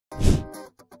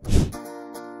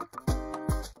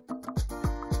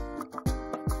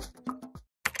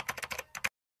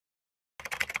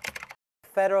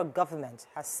federal government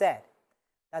has said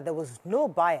that there was no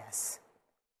bias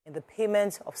in the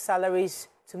payment of salaries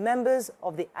to members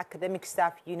of the Academic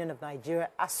Staff Union of Nigeria,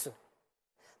 ASU.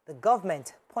 The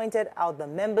government pointed out the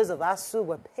members of ASU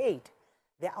were paid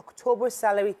their October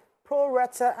salary pro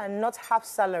rata and not half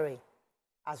salary,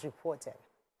 as reported.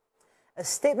 A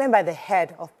statement by the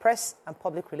head of Press and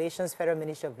Public Relations, Federal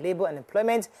Ministry of Labour and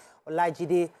Employment,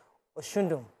 Olajide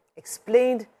Oshundun,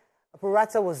 explained a pro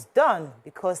rata was done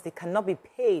because they cannot be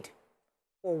paid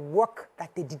for work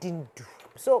that they didn't do.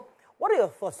 So, what are your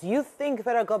thoughts? Do you think the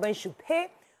federal government should pay,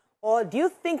 or do you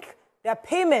think their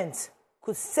payment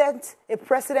could set a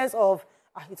precedent of,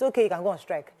 it's okay, you can go on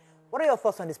strike? What are your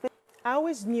thoughts on this? I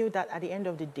always knew that at the end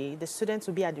of the day, the students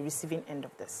will be at the receiving end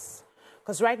of this.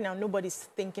 Because right now, nobody's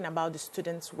thinking about the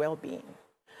students' well-being.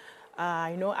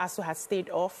 ASU has stayed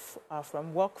off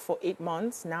from work for 8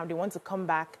 months. Now they want to come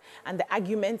back. And the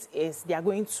argument is they are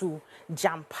going to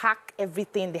jam-pack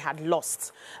everything they had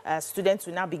lost. Students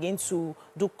will now begin to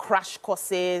do crash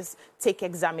courses, take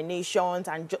examinations,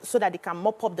 and so that they can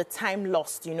mop up the time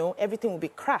lost. Everything will be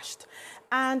crashed.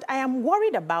 And I am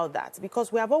worried about that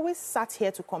because we have always sat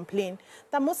here to complain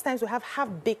that most times we have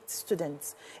half-baked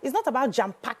students. It's not about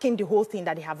jam-packing the whole thing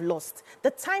that they have lost. The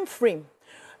time frame.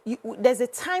 There's a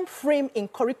time frame in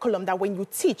curriculum that when you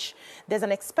teach, there's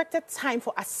an expected time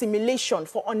for assimilation,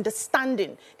 for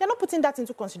understanding. They're not putting that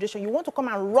into consideration. You want to come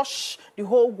and rush the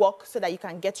whole work so that you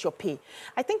can get your pay.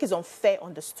 I think it's unfair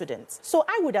on the students. So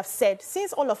I would have said,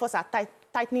 since all of us are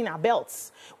tightening our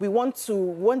belts, we want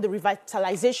the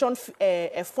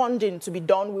revitalization funding to be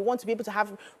done. We want to be able to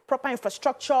have proper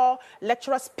infrastructure,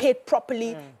 lecturers paid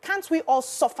properly. Can't we all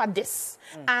suffer this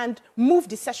and move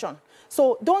the session?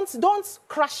 So don't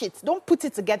crash it. Don't put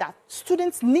it together.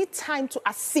 Students need time to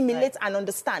assimilate and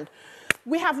understand.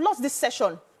 We have lost this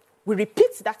session. We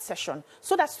repeat that session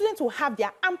so that students will have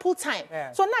their ample time.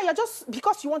 Yeah. So now you're just,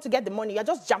 because you want to get the money, you're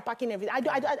just jam-packing everything.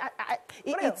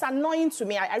 It's annoying to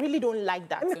me. I really don't like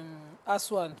that.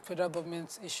 ASU and federal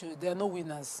government issue, there are no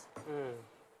winners.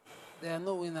 There are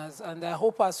no winners. And I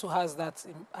hope ASU has that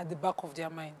at the back of their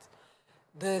mind.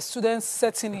 The students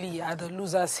certainly are the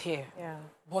losers here. Yeah.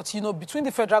 But, between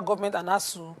the federal government and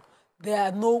ASU,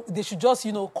 they should just,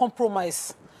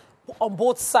 compromise on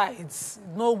both sides.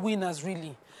 No winners,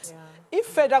 really. Yeah. If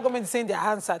federal government is saying their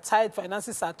hands are tied,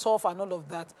 finances are tough and all of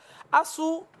that,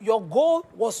 ASU, your goal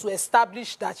was to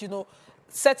establish that,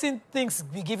 certain things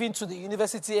be given to the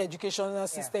university educational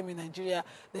system in Nigeria.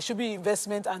 There should be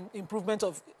investment and improvement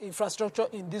of infrastructure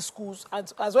in these schools,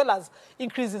 and as well as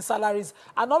increase in salaries.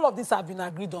 And all of this have been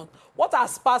agreed on. What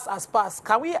has passed.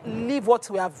 Can we leave what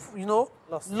we have,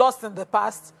 lost in the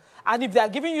past? And if they are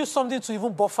giving you something to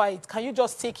even buffer it, can you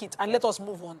just take it and let us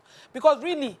move on? Because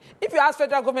really, if you ask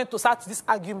federal government to start this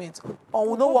argument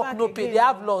on no work, no pay, they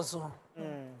have laws.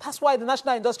 That's why the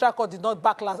National Industrial Court did not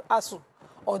back ASU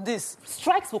on this.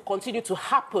 Strikes will continue to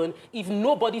happen if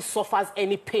nobody suffers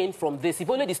any pain from this, if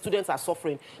only the students are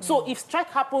suffering. So if strike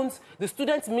happens, the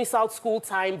students miss out school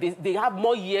time, they have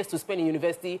more years to spend in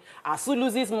university. ASU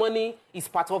loses money, is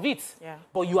part of it. Yeah.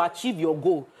 But you achieve your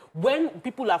goal. When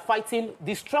people are fighting,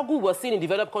 the struggle we're seeing in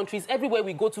developed countries, everywhere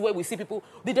we go to where we see people,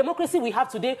 the democracy we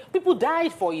have today, people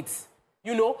died for it.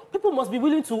 People must be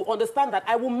willing to understand that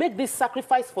I will make this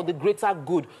sacrifice for the greater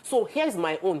good. So here's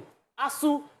my own.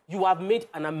 ASU, you have made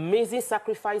an amazing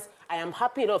sacrifice. I am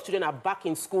happy a lot of children are back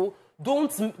in school.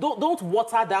 Don't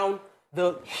water down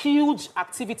the huge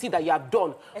activity that you have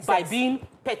done by being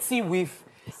petty with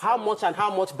how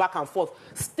much back and forth.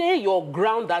 Stay your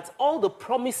ground that all the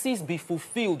promises be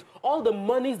fulfilled. All the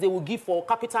monies they will give for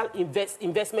capital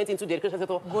investment into the education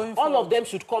sector, all of them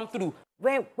should come through.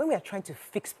 When we are trying to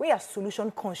fix, we are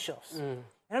solution conscious.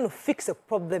 We're trying to fix a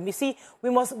problem. You see,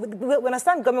 we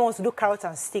understand government wants to do carrot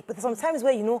and stick, but sometimes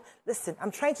where, listen,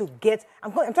 I'm trying to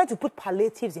put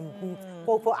palliatives in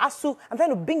for ASU. I'm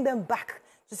trying to bring them back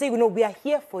to say, we are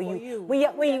here for you. When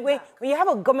you have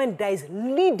a government that is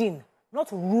leading, not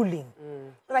ruling.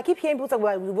 But I keep hearing people talk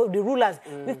about the rulers.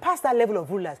 We've passed that level of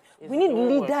rulers. We need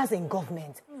leaders in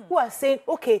government who are saying,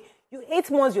 okay,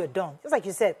 8 months, you're done. Just like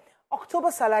you said,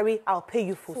 October salary, I'll pay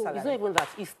you full salary. It's not even that.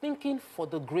 It's thinking for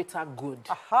the greater good.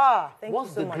 Aha,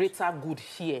 What's the greater good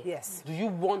here? Yes. Do you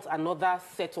want another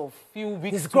set of few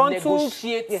weeks to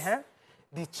negotiate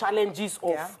the challenges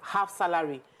of half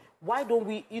salary? Why don't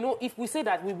we, if we say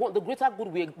that we want the greater good,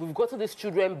 we've gotten these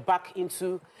children back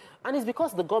into, and it's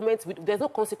because the government, there's no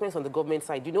consequence on the government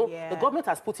side. The government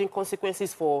has put in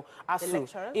consequences for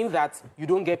ASU in that you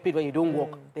don't get paid when you don't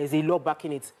work. There's a law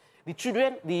backing it.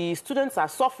 The students are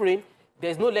suffering.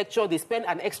 There's no lecture. They spend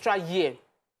an extra year.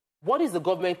 What is the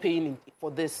government paying for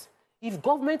this? If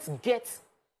government gets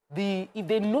if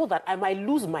they know that I might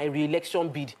lose my re-election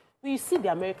bid. When you see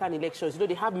the American elections, you know,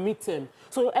 they have midterm.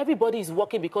 So everybody is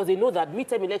working because they know that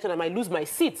midterm election, I might lose my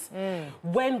seats.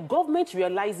 When government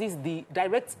realizes the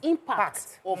direct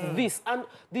impact of this, and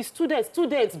the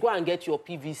students, go and get your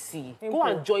PVC. Go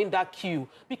and join that queue.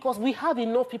 Because we have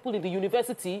enough people in the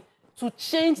university to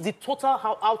change the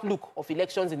total outlook of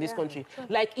elections in this country.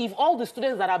 Like, if all the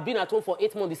students that have been at home for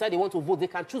 8 months decide they want to vote, they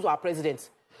can choose our president.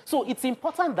 So it's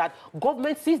important that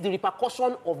government sees the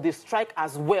repercussion of the strike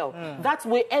as well. That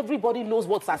way, everybody knows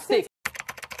what's at stake.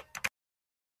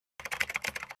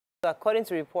 According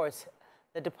to reports,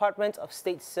 the Department of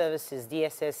State Services,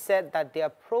 DSS, said that they are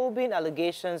probing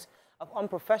allegations of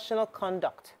unprofessional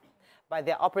conduct by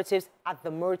their operatives at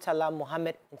the Murtala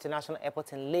Mohammed International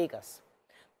Airport in Lagos.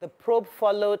 The probe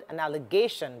followed an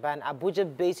allegation by an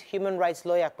Abuja-based human rights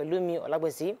lawyer, Pelumi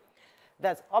Olagbesi,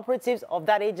 that operatives of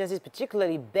that agency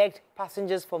particularly begged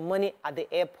passengers for money at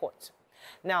the airport.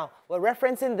 Now, we're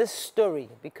referencing this story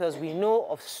because we know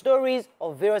of stories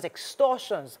of various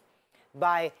extortions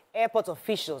by airport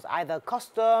officials, either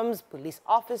customs, police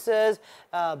officers,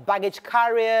 baggage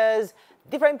carriers,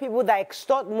 different people that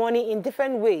extort money in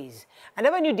different ways. I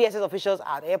never knew DSS officials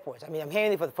at airports. I mean, I'm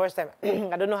hearing it for the first time.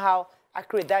 I don't know how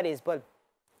accurate that is, but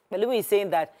Belumi is saying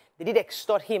that they did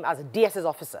extort him as a DSS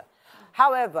officer.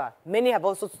 However, many have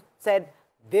also said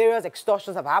various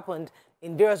extortions have happened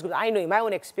in various groups. I know in my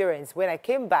own experience, when I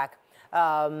came back,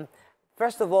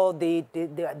 first of all, they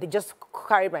just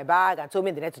carried my bag and told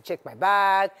me they had to check my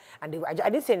bag. And I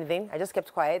didn't say anything. I just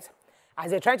kept quiet.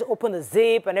 As they're trying to open the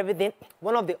zip and everything,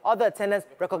 one of the other attendants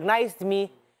recognized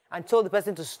me and told the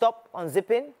person to stop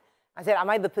unzipping. I said, am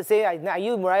I the person? Are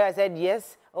you Morayo? I said,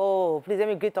 yes. Oh, please let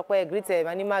me greet Tokwe, greet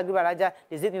Manima, greet Baraja.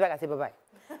 They zip me back. I said, bye-bye.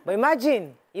 But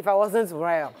imagine if I wasn't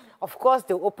Morayo. Of course,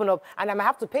 they'll open up, and I might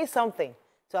have to pay something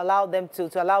to allow them to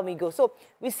allow me go. So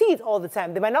we see it all the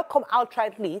time. They might not come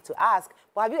outrightly to ask,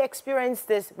 but have you experienced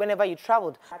this whenever you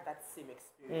traveled? I had that same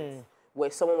experience where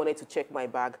someone wanted to check my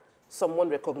bag. Someone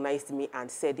recognized me and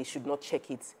said they should not check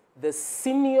it. The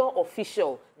senior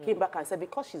official came back and said,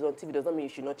 because she's on TV, does not mean you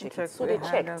should not check it. So they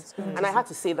checked. And I had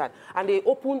to say that. And they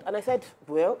opened, and I said,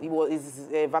 well, it's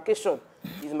vacation.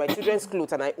 It's my children's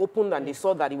clothes. And I opened, and they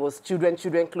saw that it was children's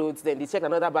clothes. Then they checked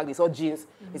another bag. They saw jeans.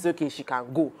 It's okay, she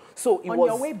can go. So it was... On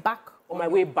your way back? On my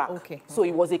way back. Okay. So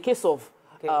it was a case of...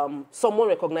 someone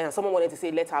recognized and someone wanted to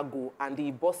say, let her go. And the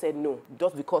boss said, no,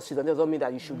 just because she's on there doesn't mean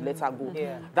that you should let her go.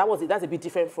 Yeah. That's a bit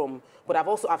different from, but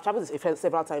I've traveled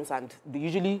several times and they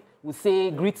usually would say,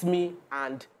 greet me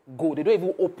and go. They don't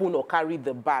even open or carry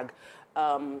the bag.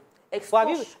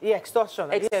 Extortion. Extortion.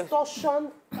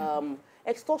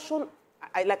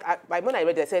 When I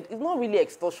read it, I said, it's not really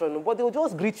extortion, but they'll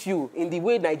just greet you in the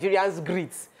way Nigerians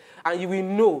greet. And you will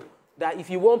know that if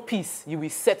you want peace, you will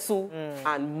settle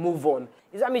and move on.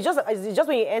 I mean, just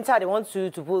when you enter, they want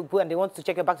to pull and they want to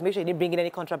check your bag to make sure you didn't bring in any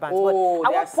contraband. Oh,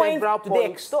 but at what point do they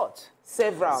extort?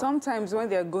 Several. Sometimes when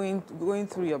they're going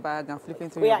through your bag and flipping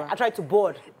through your bag. I try to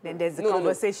board. Then there's the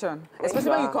conversation.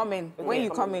 Especially when you come in. When you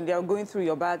come in, they're going through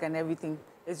your bag and everything.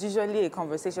 It's usually a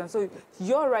conversation. So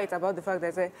you're right about the fact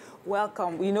that they say,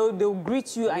 welcome. You know, they'll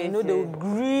greet you, and you know they'll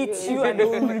greet you, and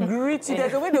they'll greet you.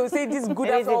 There's a way they'll say this good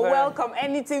after or welcome,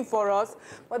 anything for us.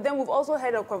 But then we've also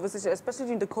had a conversation, especially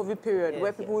during the COVID period,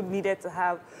 where people needed to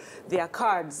have their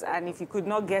cards, and if you could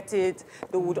not get it,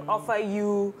 they would offer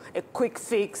you a quick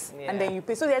fix, and then you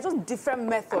pay. So there are just different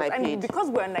methods. And because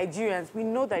we're Nigerians, we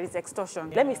know that it's extortion.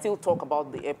 Let me still talk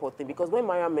about the airport thing, because when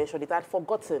Maria mentioned it, I'd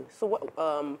forgotten. So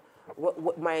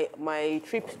my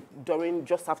trip during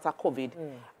just after COVID,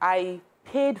 I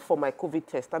paid for my COVID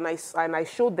test, and I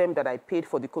showed them that I paid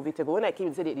for the COVID test. But when I came,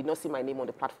 they said they did not see my name on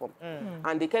the platform,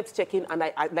 and they kept checking, and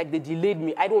I like they delayed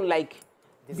me. I don't like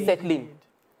settling.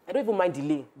 I don't even mind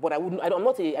delay, but I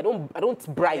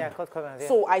don't bribe. Yeah.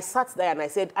 So I sat there and I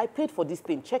said, I paid for this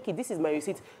thing. Check it. This is my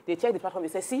receipt. They checked the platform. They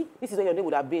said, see, this is where your name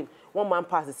would have been. One man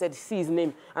passed. They said, see his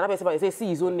name. Another person said, see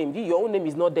his own name. Your own name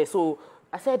is not there. So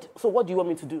I said, so what do you want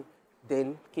me to do?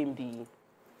 Then came the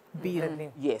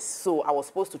bill. Yes. So I was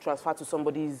supposed to transfer to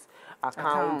somebody's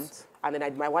account. And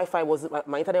then my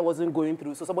internet wasn't going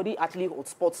through. So somebody actually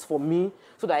hotspots for me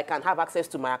so that I can have access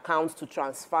to my account to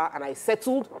transfer. And I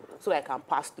settled so that I can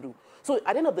pass through. So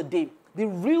at the end of the day, the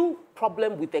real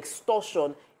problem with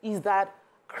extortion is that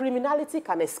criminality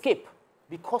can escape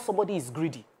because somebody is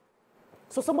greedy.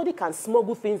 So somebody can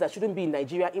smuggle things that shouldn't be in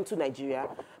Nigeria into Nigeria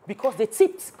because they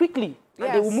tipped quickly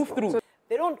and they will move through. So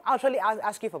they don't actually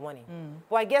ask you for money.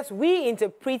 But I guess we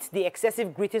interpret the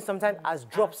excessive greeting sometimes as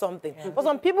drop something. But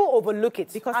some people overlook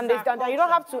it. Because and you don't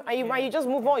have to, and you just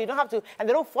move on. You don't have to, and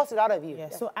they don't force it out of you. Yeah.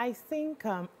 So I think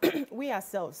we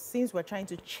ourselves, since we're trying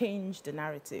to change the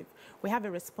narrative, we have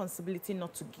a responsibility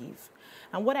not to give.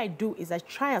 And what I do is I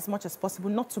try as much as possible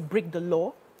not to break the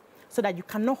law so that you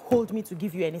cannot hold me to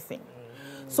give you anything.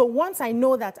 So once I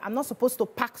know that I'm not supposed to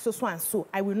pack so and so,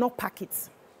 I will not pack it.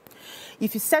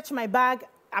 If you search my bag,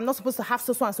 I'm not supposed to have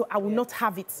so and so, I will not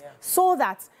have it. So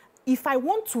that if I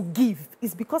want to give,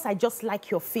 it's because I just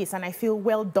like your face and I feel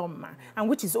well done, man. And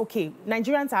which is okay.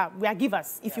 Nigerians we are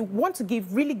givers. If you want to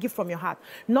give, really give from your heart.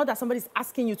 Not that somebody's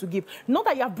asking you to give. Not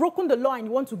that you have broken the law and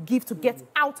you want to give to get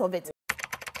out of it.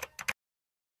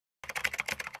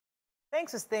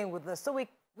 Thanks for staying with us. So we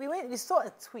saw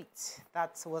a tweet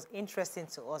that was interesting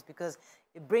to us because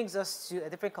it brings us to a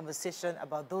different conversation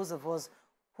about those of us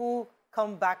who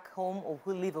come back home or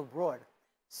who live abroad.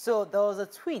 So there was a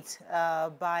tweet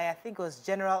by, I think it was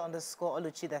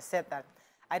General_Oluchi that said that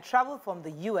I traveled from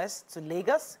the US to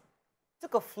Lagos,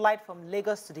 took a flight from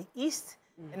Lagos to the east,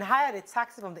 and hired a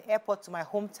taxi from the airport to my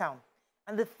hometown.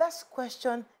 And the first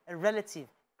question a relative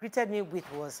greeted me with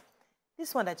was,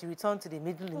 this one that you returned to the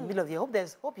middle of the year,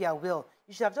 hope you are well.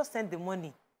 You should have just sent the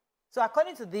money. So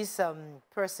according to this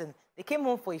person, they came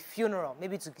home for a funeral,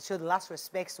 maybe to show the last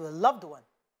respects to a loved one.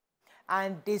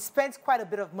 And they spent quite a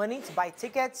bit of money to buy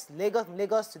tickets, from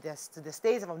Lagos to the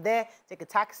States, from there, take a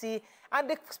taxi. And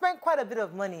they spent quite a bit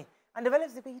of money. And the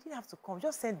relatives said, you didn't have to come,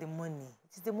 just send the money.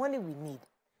 It is the money we need.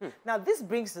 Now, this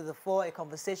brings to the fore a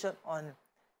conversation on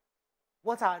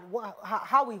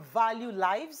how we value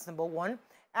lives, number one,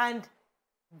 and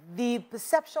the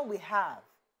perception we have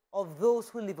of those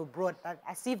who live abroad,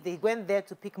 as if they went there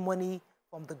to pick money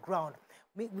from the ground.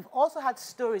 We've also had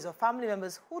stories of family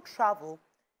members who travel,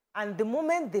 and the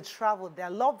moment they travel, their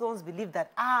loved ones believe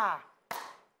that,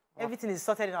 everything is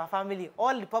sorted in our family.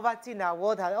 All the poverty in our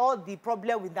world, all the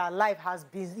problem with our life has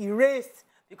been erased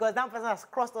because that person has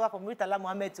crossed over from Murtala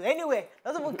Mohammed to anywhere.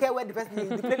 Doesn't even care where the person is,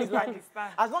 the plane is landing.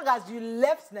 As long as you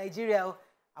left Nigeria,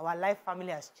 our life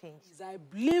family has changed. I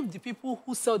blame the people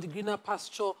who sell the greener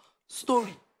pasture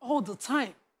story all the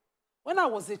time. When I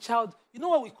was a child, you know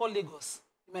what we call Lagos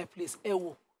in my place?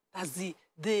 Ewo. That's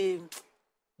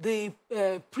the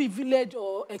privileged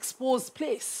or exposed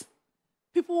place.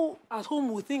 People at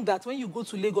home will think that when you go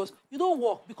to Lagos, you don't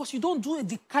work because you don't do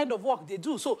the kind of work they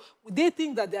do. So they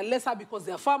think that they're lesser because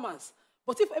they're farmers.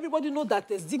 But if everybody knows that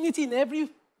there's dignity in every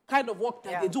kind of work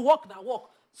that they do, work now work.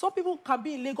 Some people can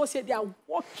be in Lagos here, they are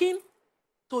walking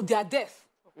to their death.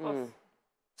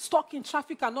 Stuck in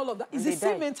traffic and all of that. It's the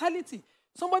same mentality.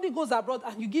 Somebody goes abroad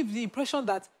and you give the impression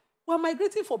that we're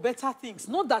migrating for better things.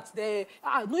 Not that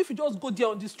no, if you just go there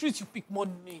on the streets, you pick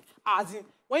money. As in,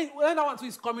 when that one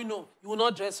is coming home, you will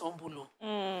not dress humble.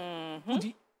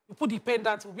 You put the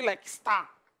pendant, it will be like star,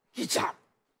 hijab.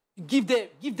 You give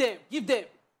them.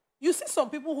 You see some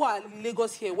people who are in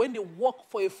Lagos here, when they work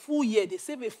for a full year, they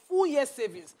save a full year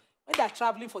savings. When they're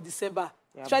traveling for December,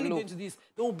 trying going to this,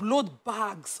 they will load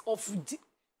bags of,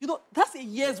 that's a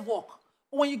year's work.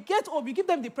 When you get home, you give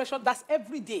them the pressure, that's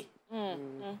every day.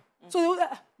 So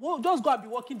well, just go and be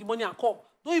working the money and come.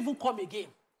 Don't even come again.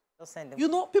 Just send them.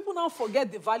 People now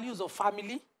forget the values of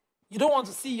family. You don't want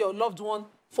to see your loved one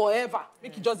forever.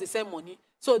 Make it just the same money.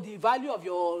 So the value of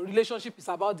your relationship is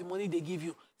about the money they give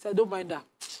you. So I don't mind that.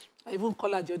 I even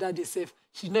call her the other day safe.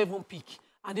 She never even pick.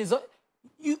 And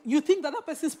you think that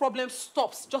person's problem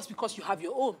stops just because you have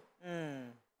your own.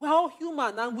 We're all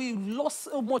human and we lost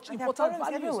so much important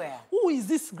values. Everywhere. Who is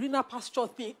this greener pasture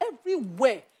thing?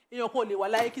 Everywhere. So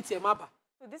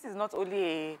this is not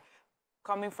only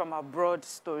coming from a broad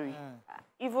story.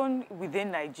 Even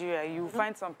within Nigeria, you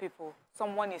find some people,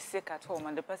 someone is sick at home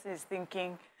and the person is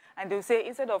thinking, and they'll say,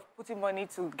 instead of putting money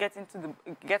to get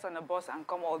on a bus and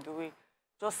come all the way,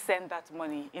 just send that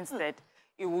money instead.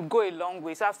 It will go a long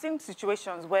way. So I've seen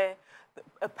situations where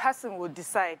a person will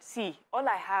decide, see, all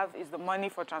I have is the money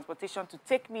for transportation to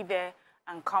take me there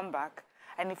and come back.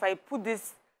 And if I put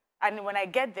this, and when I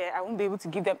get there, I won't be able to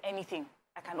give them anything.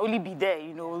 I can only be there,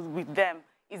 with them.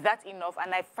 Is that enough?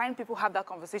 And I find people have that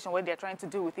conversation where they're trying to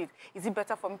deal with it. Is it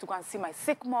better for me to go and see my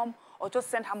sick mom or just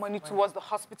send her money towards the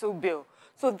hospital bill?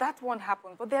 So that won't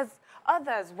happen. But there's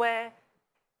others where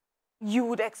you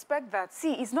would expect that,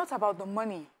 see, it's not about the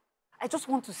money. I just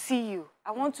want to see you.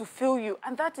 I want to feel you.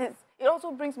 And it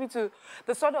also brings me to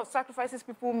the sort of sacrifices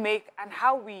people make and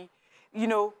how we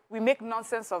make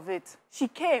nonsense of it. She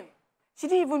came. She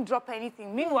didn't even drop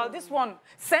anything. Meanwhile, this one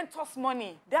sent us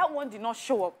money. That one did not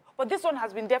show up. But this one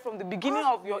has been there from the beginning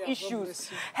of your issues,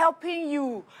 helping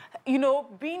you, you know,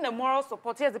 being a moral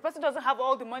support. Yes, the person doesn't have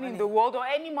all the money in the world or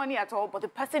any money at all, but the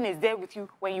person is there with you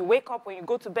when you wake up, when you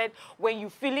go to bed, when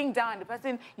you're feeling down. The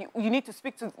person, you need to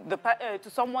speak to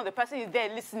someone. The person is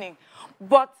there listening.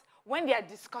 But when they are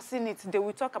discussing it, they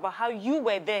will talk about how you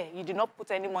were there. You did not put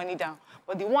any money down,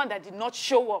 but the one that did not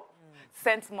show up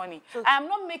sent money. So I'm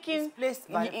not making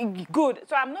good.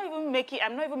 So I'm not even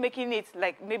making it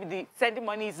like maybe the sending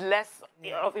money is less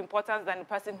of importance than the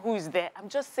person who is there. I'm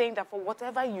just saying that for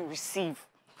whatever you receive,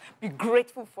 be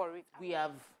grateful for it. We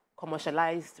have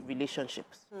commercialized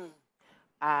relationships,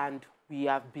 and we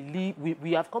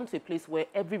have come to a place where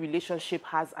every relationship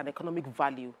has an economic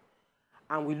value,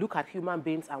 and we look at human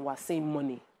beings and we're saying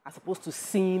money as opposed to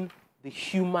seeing the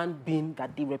human being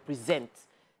that they represent,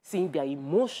 seeing their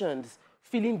emotions,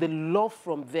 feeling the love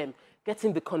from them,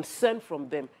 getting the concern from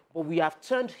them. But we have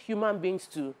turned human beings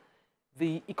to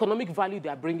the economic value they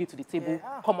are bringing to the table,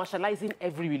 commercializing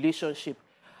every relationship.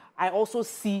 I also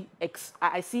see,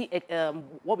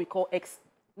 what we call,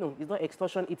 no, it's not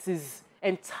extortion, it is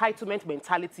entitlement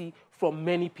mentality from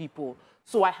many people.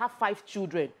 So I have 5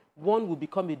 children. One will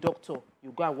become a doctor,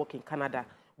 you go and work in Canada.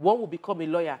 One will become a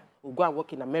lawyer, will go and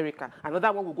work in America.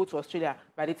 Another one will go to Australia.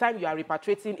 By the time you are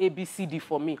repatriating ABCD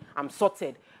for me, I'm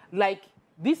sorted. Like,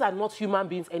 these are not human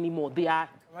beings anymore. They are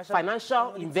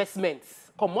financial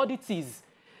investments, commodities,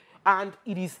 and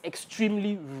it is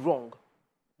extremely wrong.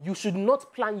 You should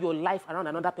not plan your life around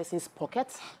another person's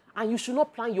pocket, and you should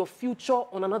not plan your future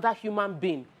on another human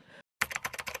being.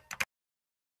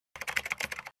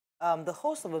 The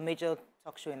host of a major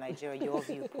talk show in Nigeria,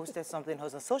 YourView, posted something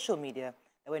on social media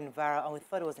that went viral, and we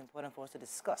thought it was important for us to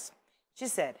discuss. She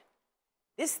said,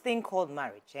 this thing called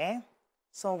marriage,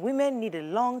 some women need a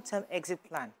long-term exit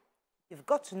plan. You've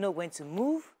got to know when to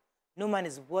move. No man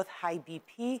is worth high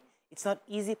BP. It's not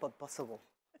easy, but possible.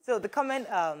 So the comment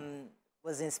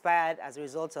was inspired as a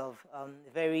result of a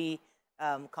very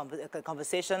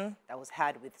conversation that was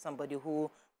had with somebody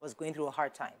who was going through a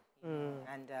hard time.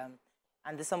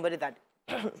 And there's somebody that,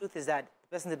 the truth is that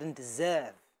the person didn't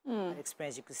deserve that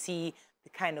experience. You could see the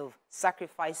kind of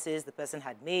sacrifices the person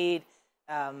had made,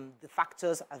 the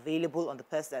factors available on the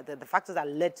person, the factors that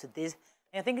led to this.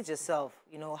 And I think it's yourself,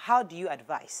 you know, how do you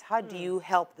advise? How do you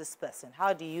help this person?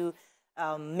 How do you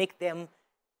make them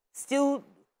still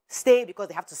stay because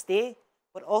they have to stay,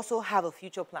 but also have a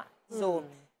future plan? So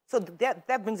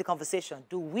that brings the conversation.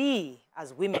 Do we,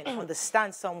 as women,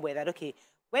 understand somewhere that, okay,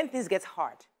 when things get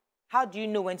hard, how do you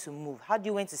know when to move? How do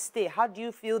you know when to stay? How do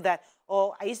you feel that,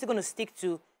 or are you still going to stick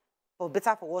to, for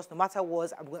better, for worse, no matter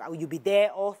what, will you be there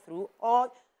all through?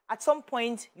 Or at some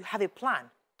point, you have a plan?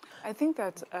 I think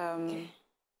that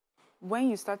when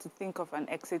you start to think of an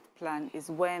exit plan is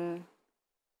when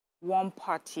one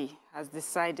party has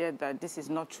decided that this is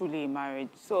not truly a marriage.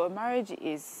 So a marriage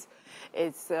is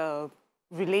a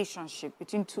relationship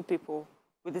between two people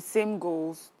with the same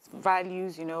goals,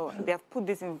 values, you know. They have put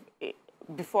this in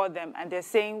before them, and they're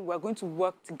saying we're going to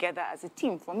work together as a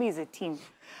team. For me, it's a team.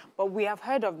 But we have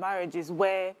heard of marriages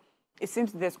where it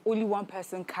seems there's only one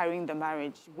person carrying the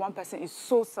marriage. One person is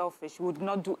so selfish, would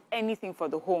not do anything for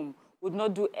the home, would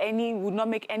not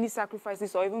make any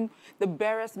sacrifices or even the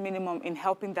barest minimum in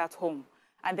helping that home.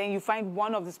 And then you find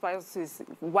one of the spouses,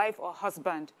 wife or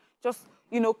husband, just,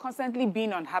 you know, constantly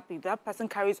being unhappy. That person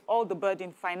carries all the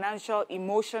burden, financial,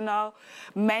 emotional,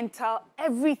 mental,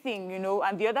 everything, you know,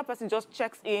 and the other person just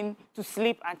checks in to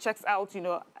sleep and checks out, you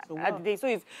know, at the day.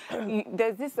 So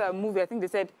there's this movie, I think they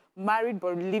said, Married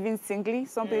but Living Singly,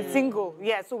 something single.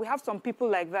 Yeah, so we have some people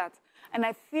like that. And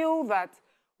I feel that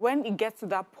when it gets to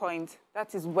that point,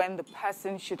 that is when the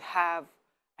person should have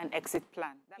an exit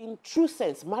plan. In true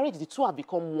sense, marriage, the two have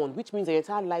become one, which means their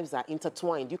entire lives are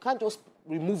intertwined. You can't just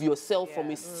remove yourself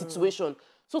from a situation.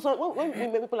 So when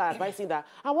people are advising that,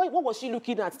 what was she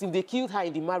looking at till they killed her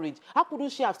in the marriage? How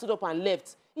couldn't she have stood up and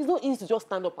left? It's not easy to just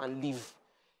stand up and leave.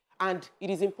 And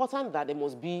it is important that there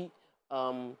must be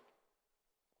room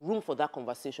for that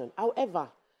conversation. However,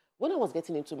 when I was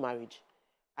getting into marriage,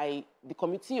 the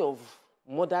committee of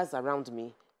mothers around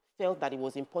me felt that it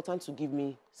was important to give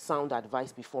me sound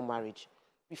advice before marriage,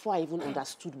 before I even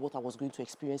understood what I was going to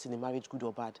experience in a marriage, good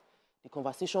or bad. The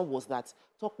conversation was that,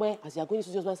 Tokwe, as you are going to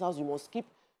your husband's house, you must keep,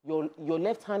 your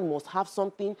left hand must have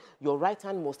something, your right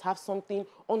hand must have something,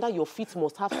 under your feet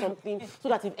must have something, so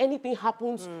that if anything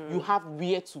happens, you have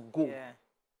where to go. Yeah.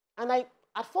 And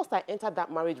at first I entered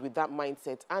that marriage with that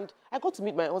mindset, and I got to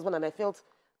meet my husband and I felt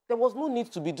there was no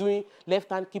need to be doing left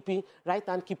hand keeping, right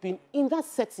hand keeping in that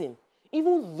setting.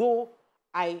 Even though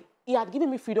I he had given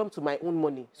me freedom to my own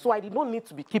money, so I did not need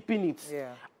to be keeping it.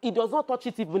 Yeah. He does not touch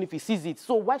it even if he sees it,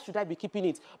 so why should I be keeping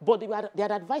it? But they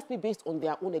had advised me based on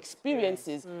their own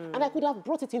experiences, and I could have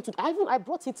brought it into, I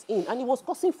brought it in, and it was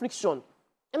causing friction.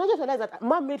 And I just realized that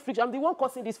man-made friction, I'm the one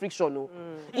causing this friction. No?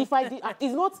 If I did,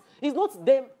 it's not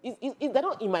them, they're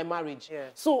not in my marriage. Yeah.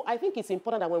 So I think it's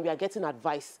important that when we are getting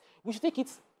advice, we should take it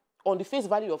on the face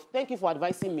value of, thank you for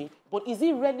advising me, but is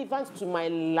it relevant to my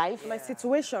life? My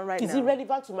situation right now. Is it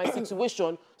relevant to my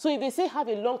situation? So if they say have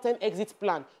a long-term exit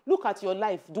plan, look at your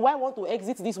life. Do I want to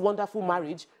exit this wonderful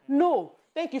marriage? No.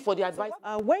 Thank you for the advice.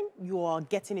 When you are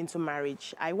getting into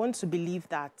marriage, I want to believe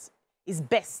that it's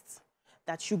best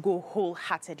that you go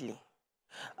wholeheartedly.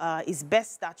 It's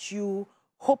best that you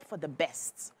hope for the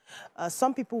best.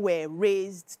 Some people were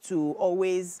raised to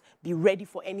always be ready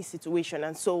for any situation,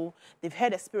 and so they've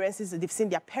had experiences, they've seen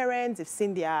their parents, they've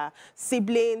seen their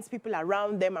siblings, people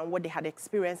around them and what they had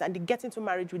experienced, and they get into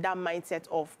marriage with that mindset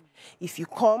of, if you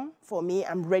come for me,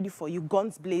 I'm ready for you,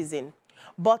 guns blazing.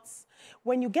 But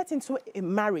when you get into a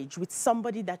marriage with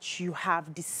somebody that you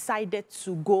have decided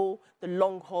to go the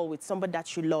long haul with, somebody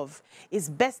that you love, it's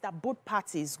best that both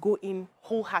parties go in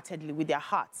wholeheartedly with their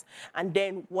hearts. And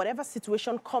then whatever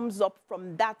situation comes up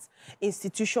from that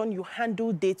institution, you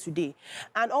handle day to day.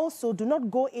 And also, do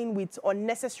not go in with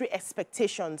unnecessary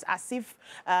expectations as if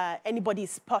anybody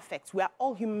is perfect. We are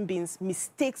all human beings.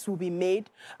 Mistakes will be made.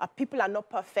 People are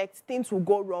not perfect. Things will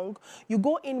go wrong. You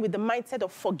go in with the mindset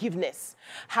of forgiveness.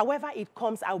 However it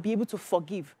comes, I'll be able to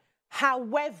forgive.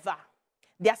 However,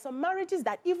 there are some marriages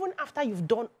that even after you've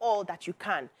done all that you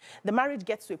can, the marriage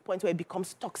gets to a point where it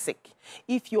becomes toxic.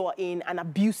 If you're in an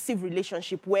abusive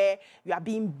relationship where you are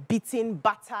being beaten,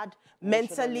 battered,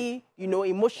 mentally, you know,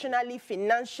 emotionally,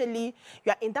 financially,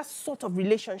 you are in that sort of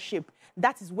relationship,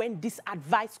 that is when this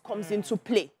advice comes into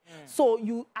play. So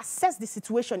you assess the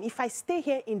situation. If I stay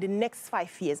here in the next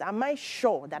 5 years, am I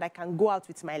sure that I can go out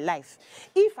with my life?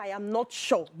 If I am not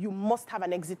sure, you must have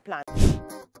an exit plan.